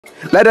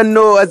Let them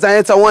know as I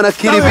enter, I wanna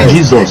kill the beat.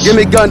 Jesus. Give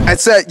me gun, I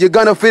said, you're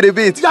gonna feel the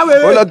beat.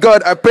 Oh Lord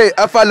God, I pray,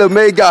 I follow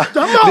me, God.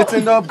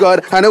 Listen up,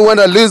 God, I don't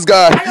wanna lose,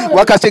 God.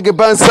 Why can't you get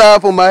bounced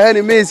off for my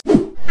enemies?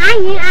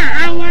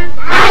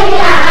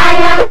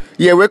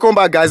 Yeah, welcome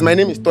back, guys. My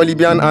name is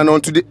Tolibian, and on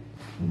today.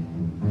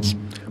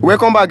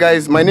 Welcome back,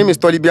 guys. My name is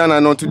Tolibian,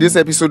 and on today's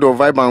episode of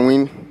Vibe and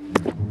Win.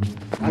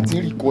 I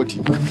think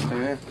recording.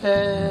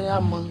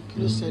 I'm on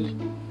kilo selling.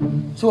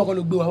 So I'm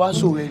gonna go our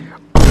show.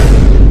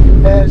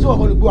 So I'm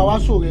gonna go our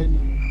show.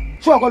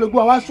 So I'm gonna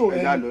go our show.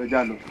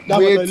 Jalo.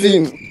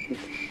 Waiting.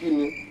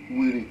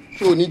 Wiri.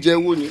 So ni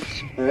jewo ni.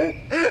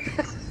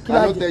 I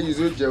don't tell you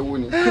so jewo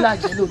ni.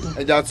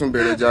 Eja tun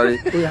bere jare.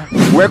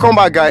 Welcome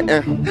back, guys.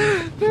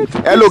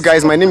 Hello,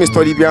 guys. My name is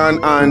Tolibian,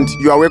 and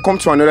you are welcome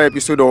to another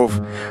episode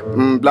of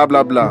blah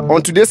blah blah.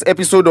 On today's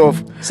episode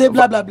of say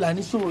blah blah blah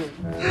ni show.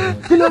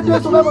 Kilo de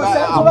so ba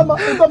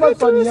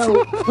so ni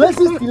o. We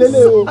si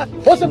stilele o.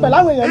 O se pẹ̀lú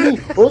àwọn èyàn mi.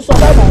 O so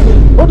ba ba ni.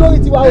 O dori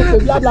ti wa o pe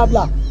blah blah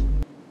blah.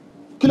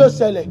 Kilo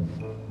ṣẹlẹ̀.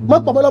 Mo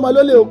pọ̀ lọ́mọ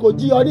ló lè o kò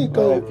jí orí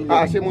nǹkan o.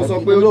 Ṣé mo sọ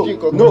pé ó jí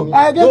nǹkan. No.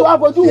 Ẹ gé wá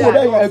fojú wo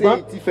bẹ́ẹ̀ yẹn.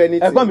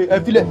 Ẹ̀gbọ́n mi, ẹ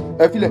filẹ̀.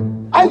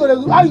 I gonna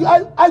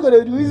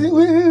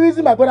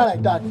reason my brother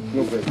like that.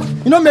 No vex.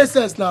 You know make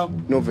sense now.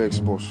 No vex,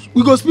 boss.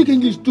 We go speak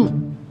English too.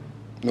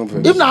 No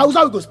vex. If na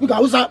Hausa, we go speak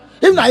Hausa.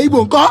 If na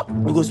Igbo,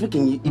 we go speak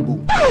in Igbo.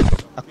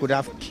 I could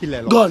have killed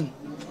a lot. Gone.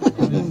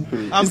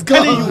 I'm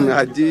telling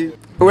you.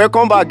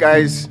 Welcome back,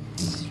 guys.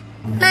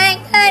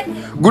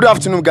 Good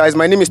afternoon, guys.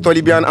 My name is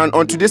Tolibian, and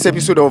on today's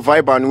episode of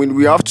Vibe and Win,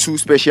 we have two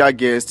special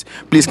guests.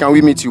 Please, can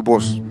we meet you,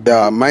 boss?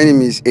 Yeah, my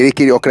name is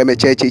Erekere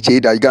that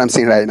you got what I'm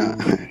saying right now.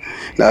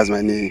 That's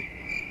my name.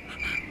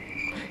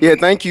 Yeah,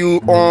 thank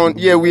you.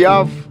 We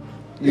have,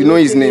 you know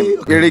his name,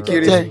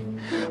 Erekere.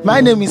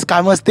 My name is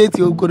Kamo State.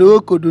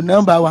 Kodo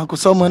number one.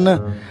 Kusomona.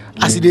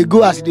 As they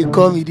go, as they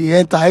come, they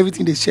enter.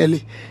 Everything they shell.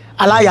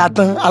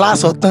 Alayatan,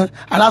 alasotan,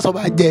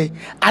 alasobaje,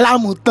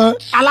 alamutan,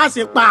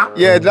 alasepa.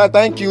 Yeah,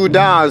 thank you.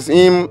 That's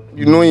him.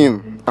 You know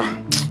him.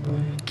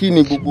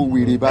 Kini gbogbo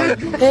wèrè bá.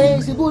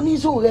 Se bo ni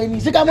so re ni.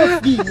 Se ka mo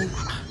fi ni.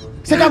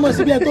 Se ka mo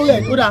si bien to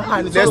re.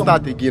 Let's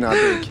start again, I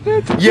think.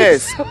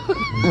 Yes.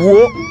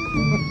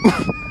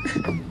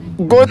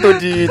 Go to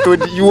the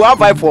you have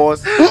vibe for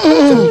us.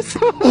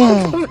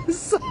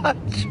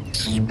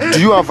 Do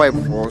you have vibe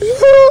for us?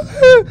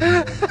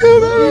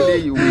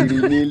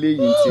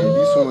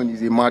 This one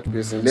is a mad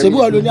person. Let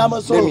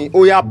me.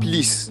 Oh yeah,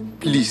 please.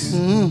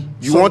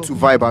 You want to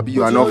vibe, Abi?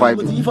 You are not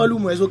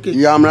vibing.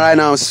 Yeah, I'm right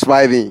now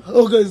vibing.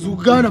 Okay, so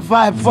we're gonna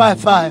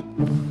vibe.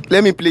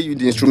 Let me play you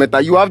the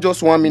instrumental. You have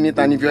just 1 minute,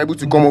 and if you're able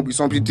to come up with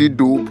something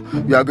dope,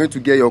 you are going to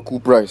get your cool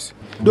prize.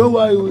 Don't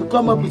worry, we'll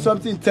come up with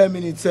something in 10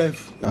 minutes,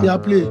 safe. Yeah,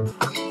 play.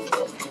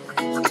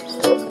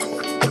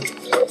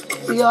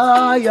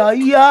 Yeah. I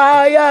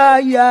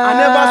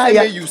never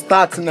say you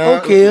start now.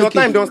 Okay. Your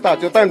time don't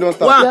start. 1,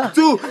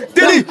 2,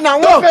 3. Now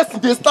one person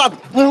they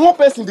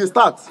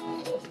start.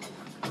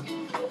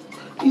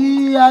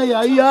 Yeah.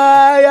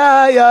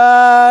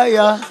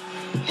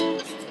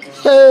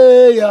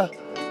 Hey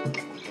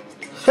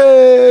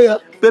ya.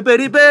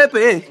 Pepe.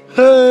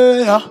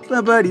 Hey ya.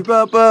 Pepe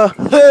papa.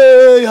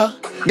 Hey ya.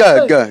 Go.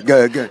 Hey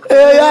ya.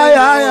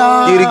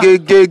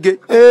 Get.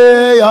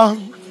 Hey ya.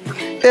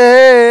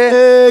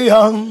 Hey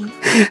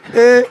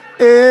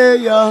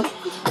ya.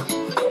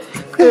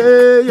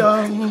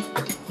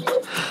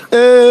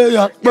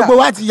 Gbogbo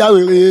wa ti ya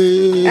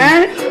wèrè.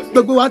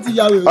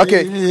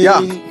 Okay,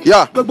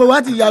 yeah. Gbogbo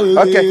wa ti ya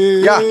wèrè.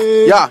 Okay,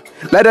 yeah.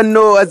 Let them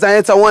know as I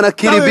enter, I wanna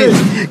kill the beat.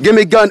 Give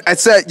me gun, I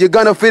said, you're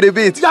gonna feel the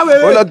beat.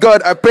 Oh Lord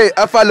God, I pray,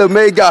 I follow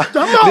me, God.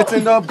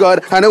 Listen up,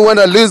 God, I don't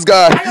wanna lose,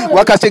 God.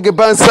 Why can't you get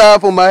bounced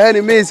off for my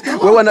enemies?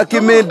 We wanna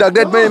kill me, the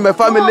dead me, my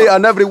family,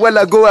 and everywhere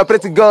I go, I pray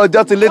to God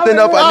just to listen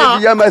up. And if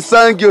you hear my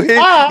song, you hit,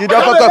 you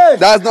don't fuck up.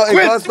 That's not a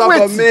constant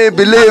for me.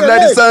 Believe,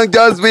 let the song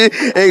just be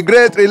a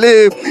great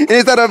relief.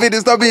 Instead of it,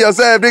 stopping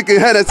yourself, drinking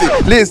Hennessy.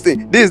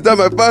 Listen, this is not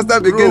my first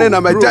time beginning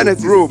of my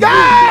genesis.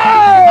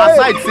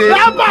 Aside say.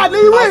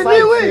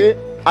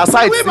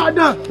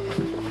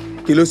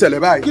 Kí ló ṣẹlẹ̀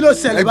báyìí.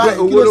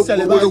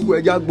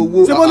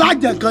 Ṣé mo la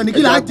jẹ kan ni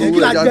kí la jẹ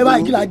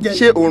báyìí.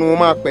 Ṣé oorun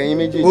máa pè yín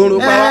méjèèjì?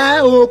 Oorun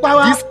pa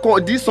wá.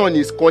 This one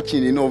is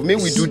scorching enough. May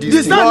we do this.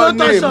 This one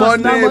no touch us.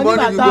 Money you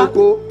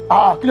go.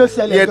 Kí ló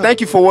ṣẹlẹ̀. Yeah,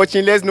 thank you for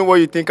watching. Let's know what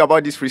you think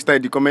about this freestyle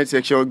in the comment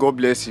section. God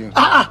bless you.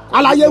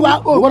 Àlàyé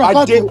wa o gbọ́dọ̀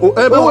kọ́ọ̀tù.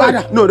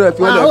 No, if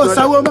you want. O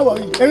sanwó mẹ́wàá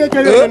yìí.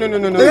 Erekere.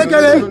 No.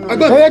 Erekere.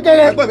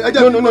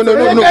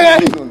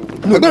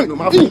 Èmi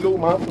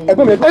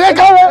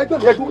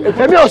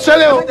ò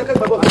ṣẹlẹ̀ o.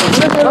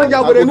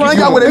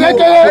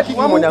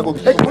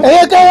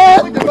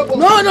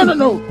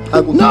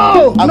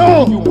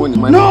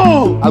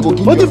 No.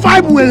 O ti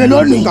 5 wèrè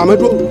lónìí.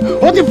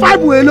 O ti 5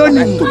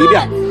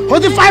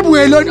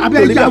 wèrè lónìí. Àbí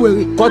ẹja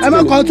wèrè. Ẹ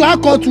má kọ́ọ̀tù,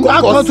 akọ́ọ̀tù.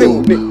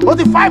 O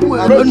ti 5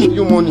 wèrè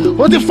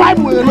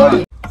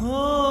lónìí.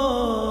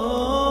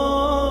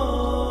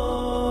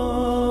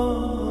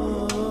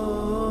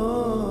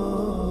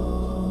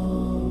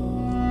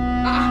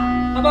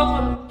 Bàbá ọmọ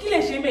mi, kí lè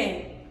ṣe bẹ́ẹ̀?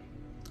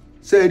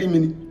 Ṣé ẹ rí mi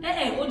ni?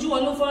 Ojú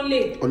wọn ló fọ́n lè.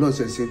 Ọlọ́run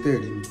ṣe ṣe tẹ́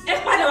rí mi. Ẹ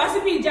padà wá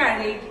síbí ìjà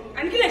rẹ̀.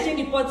 Àní kí lè ṣe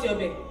ní pọ́ọ̀tì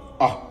ọbẹ̀?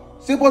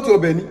 Ṣé pọ́ọ̀tì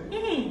ọbẹ̀ ni?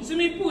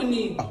 Swimming pool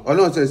ni.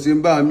 Ọlọ́run ṣe ṣe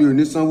ń bá mi ò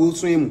ní sanwó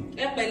swim.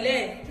 Ẹ pẹ̀lẹ́,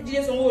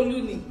 Jídé Sanwó-Olú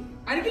ni.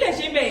 Àní kí lè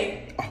ṣe bẹ́ẹ̀?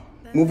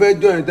 Mo fẹ́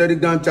join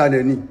Telegram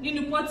channel ni.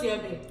 Nínú pọ́ọ̀tì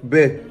ọbẹ̀.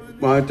 Bẹ́ẹ̀,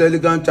 my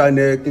Telegram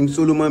channel King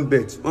Solomon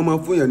Bet. Wọ́n máa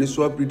ń fún yàn ní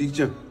swap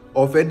prediction.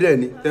 Ọ̀fẹ́ dẹ̀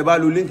ni. Tẹ́ bá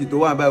lo líǹkì tó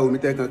wà báyìí omi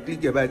tẹ́ kan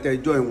click ẹ̀ báyìí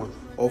tẹ́ join wọn.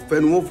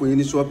 Ọ̀fẹ́ ni wọ́n fún yín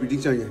ní swap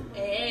prediction yẹn.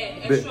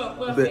 Ẹ ṣọ́ pé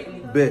ọ̀fẹ́ ni.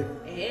 Bẹ́ẹ̀.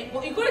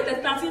 Ìkórè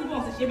tẹ̀síta tí ń bọ̀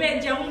ṣe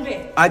bẹ́ẹ̀ jẹun bẹ̀.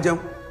 A jẹun.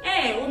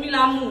 Omi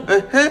la mú.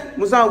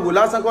 Mo sáà wò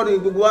lásán kọ́ ni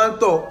gbogbo wa ń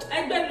tọ̀.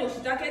 Ẹgbẹ́ mi ò sì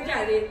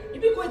dákẹ́jàre.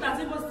 Ibi ìkórè tẹ̀síta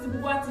tí ń bọ̀ sí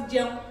gbogbo wa ti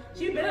jẹun.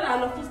 Ṣé ìbẹ̀rẹ̀ là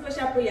lọ fún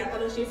special prayer tá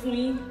lọ ṣe fún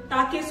yín?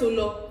 Ta késo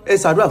lọ. Ẹ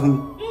ṣàdúrà fún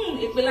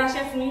mi. Èpè la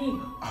ṣẹ́ fún yín.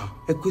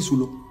 Ẹ késo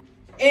lọ.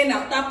 Nà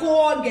ta kó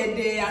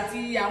ọ̀gẹ̀dẹ̀ àti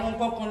àwọn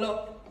nǹkan kan lọ.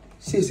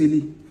 Ṣé èsè lè?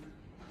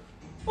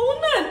 Òun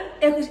náà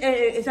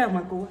ẹ ṣáà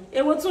máa kó wá.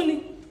 Èwo tún ni?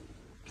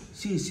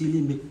 Ṣé èsè lè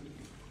mẹ́?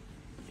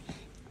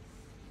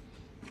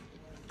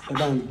 Ẹ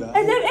bá ń gbà.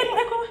 Ẹ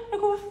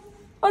kó wá.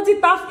 Ó ti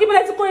ta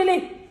ìbẹ̀rẹ̀ tí kò ilé.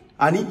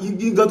 Àní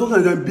nǹkan tó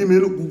kàn bí mi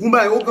kùkún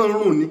báyìí ó kàn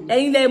rùn ni.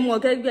 Ẹ̀yin lẹ mọ̀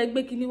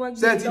kẹ́gbẹ́ kíní wá gbé.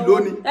 Sẹ́ẹ̀tì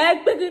lónìí.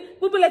 Gbé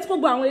ìbẹ̀rẹ̀ tí kò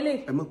gba àwọn ilé.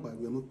 Ẹ má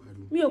pariwo.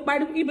 Mi ò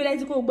parí ìbẹ̀rẹ̀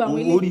tí kò gba àwọn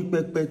ilé. Orí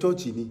pẹpẹ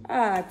chọ́ọ̀chì ni.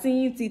 Tí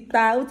yín ti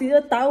ta,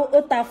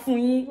 ó ta fún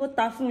yín.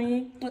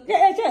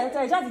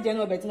 Ṣé àti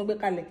jẹnu ọbẹ̀ tí mo gbé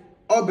kalẹ̀?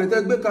 Ọbẹ̀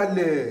tẹ́ gbé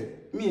kalẹ̀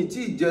mi ì tí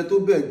ì jẹ tó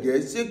bẹ̀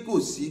gẹ́ ṣé kò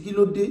sí kí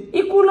ló dé?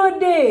 Ikú ló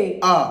dé.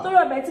 Torí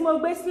ọbẹ̀ tí mo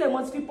gbé sílẹ̀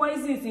mo ti fi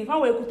poison sí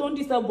fáwọn eku tó ń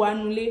disturb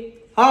anulé.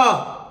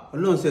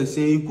 Ọlọ́run ṣe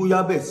ṣe ikú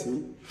yábẹ̀ sí.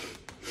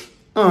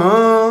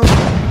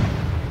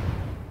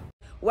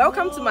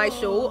 Welcome to my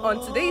show. On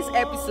today's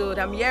episode,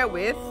 I'm here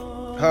with...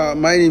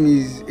 My name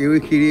is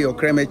Erekere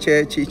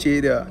Okremeche Cheche.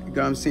 You know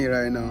what I'm saying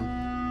right now.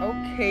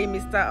 Okay,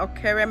 Mr.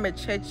 Erekere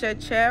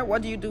Mechecheche.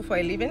 What do you do for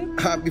a living?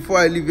 Before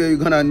I leave here, you're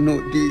gonna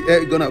know the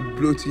air gonna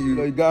blow to you. You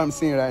know what I'm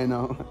saying right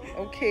now.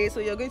 Okay, so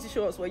you're going to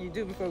show us what you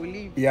do before we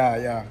leave?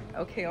 Yeah.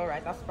 Okay, all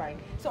right, that's fine.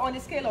 So on a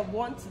scale of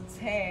 1 to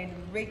 10,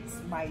 rate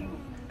my look.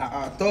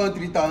 Turn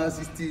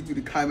 3060 to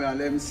the camera and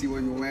let me see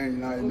what you're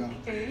wearing right now.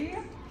 Okay.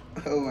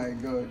 Oh my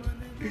God.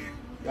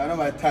 You're not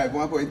my type,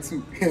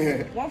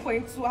 1.2.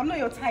 1.2, I'm not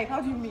your type, how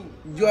do you mean?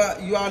 You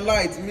are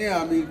light, me,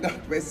 I'm a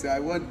dark person. I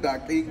want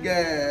dark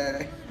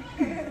girl.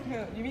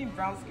 You mean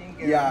brown skin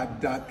girl? Yeah,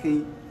 dark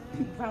king.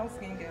 Brown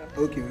skin girl.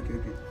 Okay.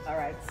 All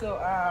right, so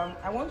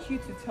I want you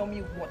to tell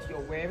me what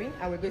you're wearing,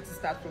 and we're going to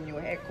start from your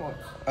haircut.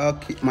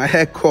 Okay, my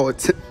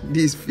haircut.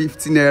 This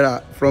 15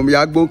 naira from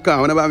Yagbonka.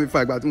 Whenever I'm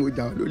fight, but I'm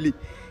down only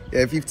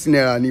 15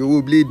 naira ni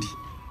owó blade.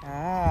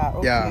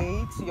 Okay.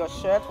 Yeah. To your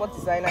shirt, what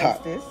designer is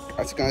this?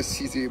 As you can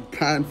see, it's a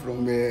brand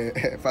from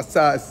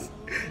Versace.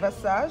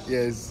 Versace?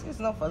 Yes. It's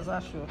not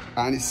Versace.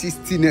 And it's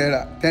 16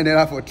 naira, 10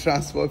 naira for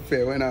transport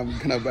fare when I'm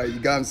gonna buy it. You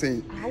get what I'm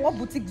saying? What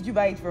boutique did you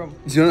buy it from?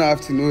 You don't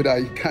have to know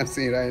that. You can't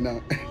say it right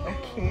now.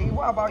 Okay.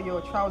 What about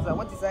your trouser?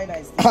 What designer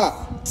is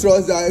this?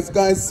 Trouser, as you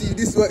can see,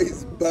 this one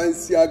is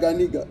Balenciaga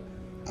nigga,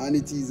 and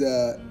it is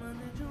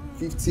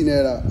 15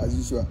 naira as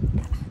usual.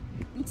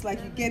 Looks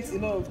like you get a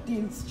lot of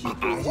things cheap.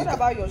 What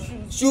about your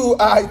shoes? Shoe,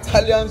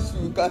 Italian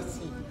shoe, you can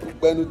see.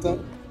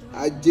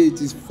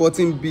 It is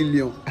 14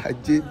 billion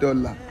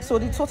dollar. So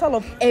the total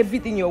of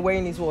everything you're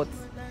wearing is what?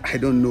 I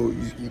don't know.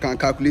 You can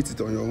calculate it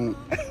on your own.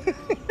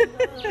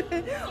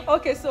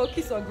 Okay, so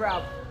kiss or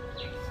grab.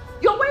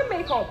 You're wearing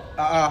makeup.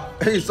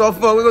 It's so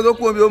fun. We're going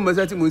to go home.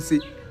 Where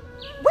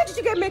did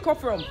you get makeup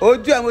from? Oh,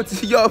 you don't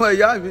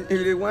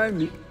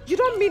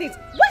mean it.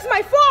 Where's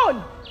my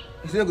phone?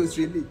 It's not going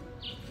to really.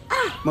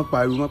 Where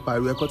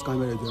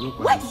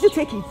did you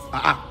take it?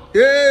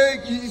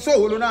 Hey, so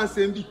hold on,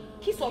 Sambi.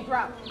 Kiss or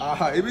grab?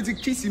 Everything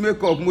kiss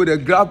makeup more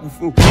than grab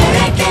phone.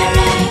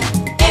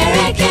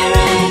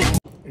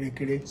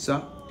 Erekere.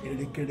 Sir.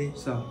 Erekere.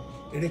 Sir.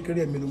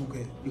 Erekere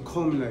Melumuke. You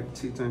call me like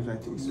 3 times, I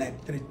think.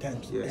 Like 3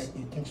 times? Yes.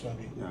 You think so?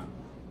 Yeah.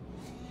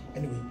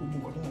 Anyway, we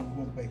go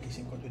to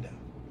kissing.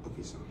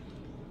 Okay, sir.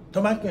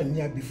 Tomato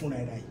near before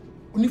I die.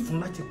 Only for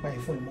not to buy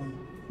for money.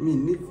 Me,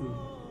 Nifu.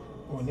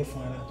 Only for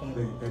that.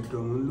 I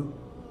don't know.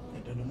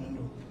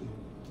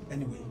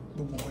 Anyway,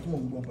 we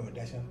go to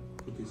Dasha.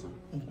 Okay, sir.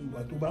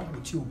 But to buy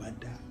what you bad,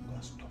 go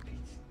stop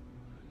it.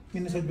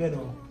 Minister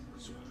Bello.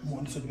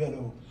 Minister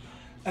Bello.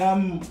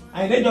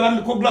 I didn't know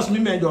the cook glass me,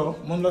 Major.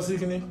 Monla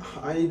Sikini.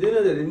 I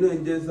didn't know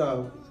in this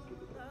house.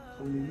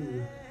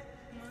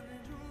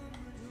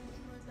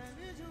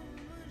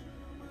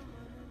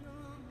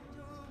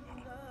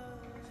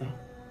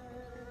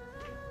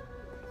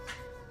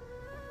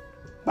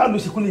 Báwo ló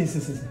ṣe kúnlẹ̀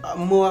ìsinsìnyí?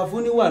 Mo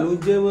àfúníwà ló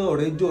jẹ́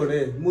ọ̀rẹ́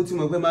jọ̀rẹ́ mo ti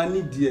mọ̀ pé máa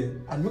nídìí ẹ̀.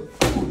 Àmì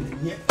kò lè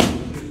ní ẹ̀.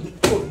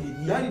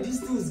 Daddy, these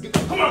things get...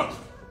 Come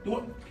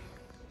on!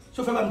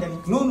 So fẹ́ bá mi jẹ ni?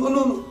 No.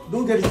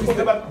 Don't get it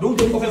twisted. Don't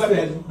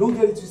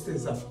get it twisted,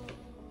 sir.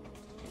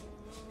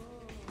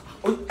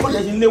 Ó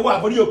yẹ kí n lé wá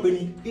àbọ̀dí yóò pé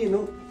ni. You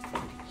know.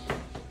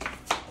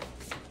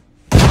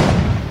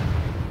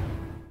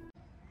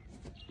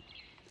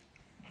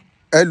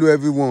 Hello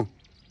everyone,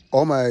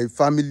 all my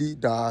family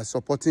that are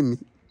supporting me.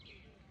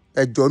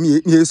 Ẹjọ́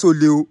mi èso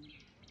lé o.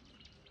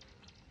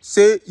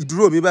 Ṣé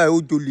ìdúró mi báyìí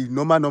ó jolè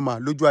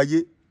normal lójú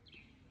ayé?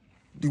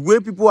 The way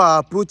people are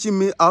approaching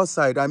me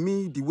outside, I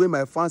mean the way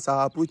my fans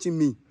are approaching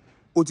me,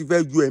 ó ti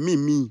fẹ́ ju ẹ̀mí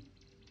mi.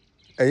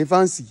 Ẹ̀yin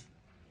fancy.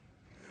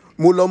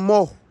 Mo lọ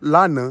mọ̀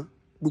lánàá,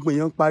 gbogbo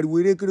èèyàn pariwo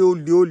Erekere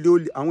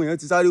olè. Àwọn èèyàn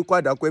ti sáré kó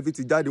àdàkọ ẹ fi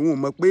ti jáde, wọn ò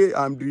mọ̀ pé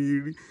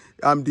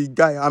I'm the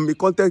guy, I'm a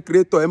content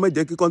creator. Ẹ má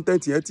jẹ́ kí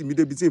content yẹn tì mí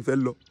débi tí n fẹ́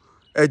lọ.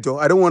 Ẹ jọ̀ọ́,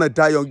 I don't want to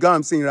die on God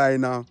I'm saying right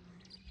now.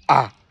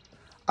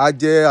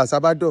 Ajẹ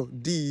Asabado,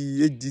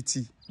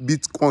 DEADT,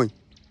 Bitcoin.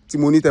 Tí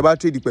mo ní tẹ́ bá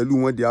trade pẹ̀lú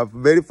wọn, they are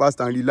very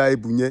fast and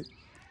reliable yẹn.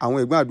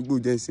 Àwọn ẹ̀gbọ́n àdúgbò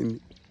jẹ́ ìsinmi.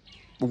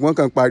 Gbogbo wọn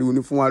kàn pariwo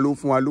ní fún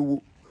wa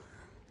lówó.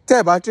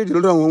 Tẹ́ bá trade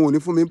lọ́dọ̀ wọn ò ní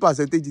fún mi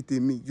percentage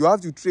tèmi. You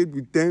have to trade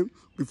with them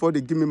before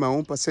they give me my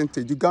own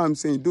percentage. You get what I'm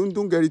saying?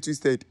 Don't get it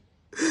twisted.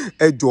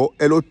 Ẹ jọ̀ọ́,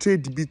 ẹ lọ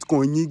trade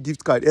Bitcoin yín,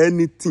 gift card,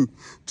 anything.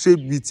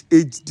 Trade with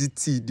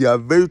HDT. They are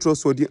very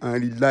trustworthy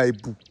and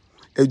reliable.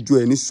 Ẹ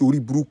jọ̀ọ́, ẹ ní sórí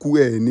burúkú,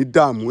 ẹ ní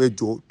dààmú. Ẹ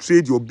jọ̀ọ́,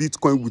 trade your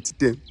Bitcoin with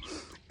them.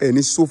 Ẹ ní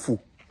ṣòfò,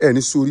 ẹ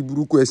ní sórí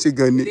burúkú, ẹ ṣe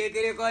gan ni.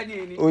 Erekere kọ́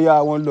ni. Ó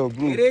yá wọn lọ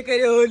bro.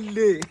 Erekere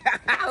olè.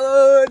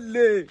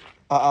 Olè.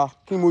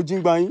 Kí mo jí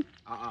gbá yín?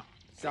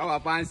 Sáwà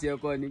fáǹsì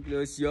ẹ̀kọ́ ni kí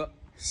ló ṣe ọ́.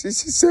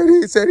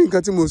 Sẹ́rí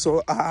nǹkan tí mo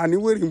sọ,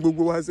 àníwèrè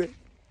gbogbo wa sẹ́.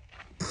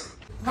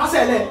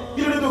 Kásẹ̀lẹ̀,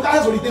 kí ló dé tó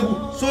kásẹ̀ sórí tébù?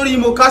 Sórí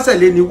mo kásẹ̀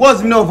lé ní, what's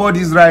the meaning of all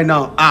this right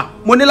now?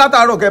 Mo ní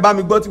látàárọ̀ kẹ́ bá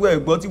mi gbọ́ tiwa, ẹ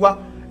gbọ́ tiwa.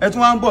 Ẹ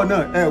tún wá ń bọ̀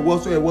náà, ẹ wọ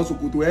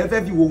ṣòkòtò, ẹ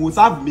fẹ́ fi wòwò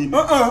sáàfù mi ni.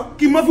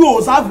 Kí n mọ́ fi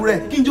wòwò sáàfù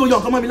rẹ̀, kí n jẹ́ oyè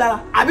ọ̀kan mọ́ mi lára.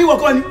 Àbí ìwọ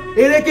kọ́ ni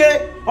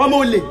Erekere ọmọ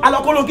olè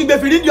alọ́kọ́lọ́ kí gbé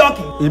fi rídìí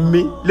ọ̀kì.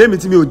 Èmi lémi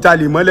tí mi ò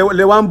jalè mọ́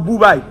lẹ wá ń bú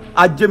báyìí,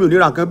 ajé mi ò ní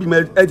ra nǹkan bí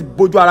ẹ ti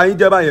bójú ara yín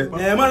jẹ́ báyẹn.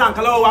 Ẹ mọ́ ra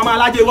nǹkan lọ́wọ́ wa máa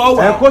lájẹ wọ́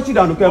wà. Ẹ kó sì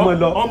dànù kẹ́ mọ́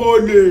lọ. Ọmọ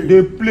olè.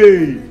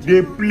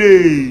 They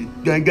play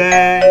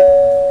gẹ́gẹ́.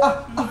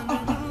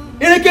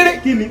 Erekere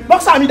kí ni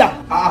bọ́ksà mi dà.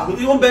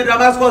 Ó ń bẹ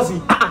Damascus.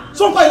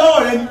 Sọ́nkọ́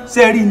ìlọ́wọ́ rẹ ni.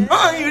 Ṣé rí ni?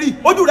 Rí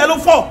ojú rẹ ló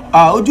fọ́.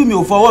 Ojú mi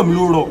ò fọwọ́ mi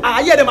ló rọ.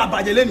 Ayé rẹ máa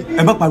bàjẹ́ lẹ́ni.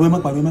 Ẹ má pariwo.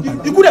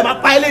 Ikú rẹ máa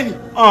pa ẹ́ lẹ́ni.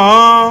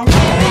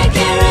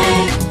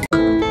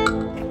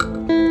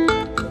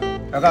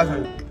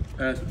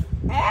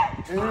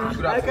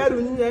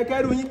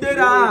 Ẹkẹrù yín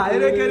gbéra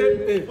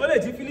Erekere. Ó lè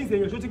jí feelings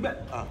èèyàn tó ti gbẹ.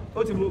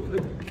 Ó ti mú.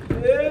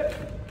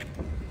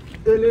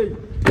 Eléyìí.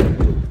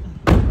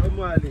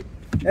 Ọmọ àlè.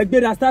 Ẹ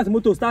gbéra start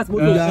moto. Ẹ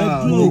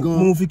dúró.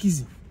 Mo fi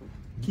kíìsì.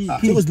 Kí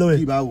o sì lọ́wọ́ ẹ̀.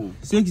 Kí bá wò.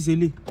 Ṣé kìí ṣe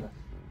lé?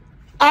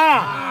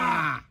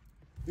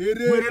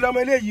 Wèrè lọmọ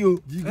eléyìí o.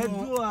 Ẹ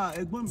dúró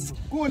ẹ̀gbọ́n mi.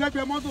 Kó o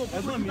lẹ́gbẹ̀ẹ́ mọ́tò.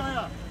 Ẹ̀gbọ́n mi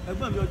ọjà.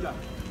 Ẹ̀gbọ́n mi ọjà.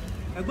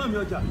 Ẹ̀gbọ́n mi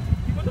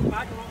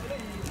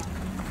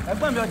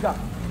ọjà.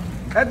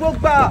 Ẹ̀gbọ́n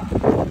gbà.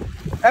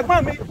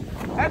 Ẹ̀gbọ́n mi.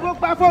 Ẹ̀gbọ́n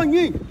gbà fóònù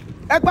yín.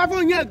 Ẹ gbà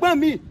fóònù yín ẹ̀gbọ́n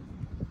mi.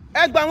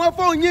 Ẹ gbà wọn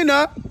fóònù yín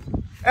náà.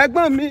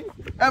 Ẹ̀gbọ́n mi.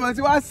 Ẹ mọ̀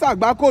tí wàá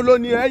ṣàgbákò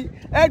lónìí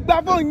ẹ gbà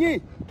fóònù yín.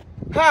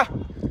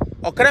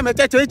 Ọ̀kẹ́rẹ́ mi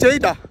tẹ́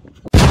ìdá.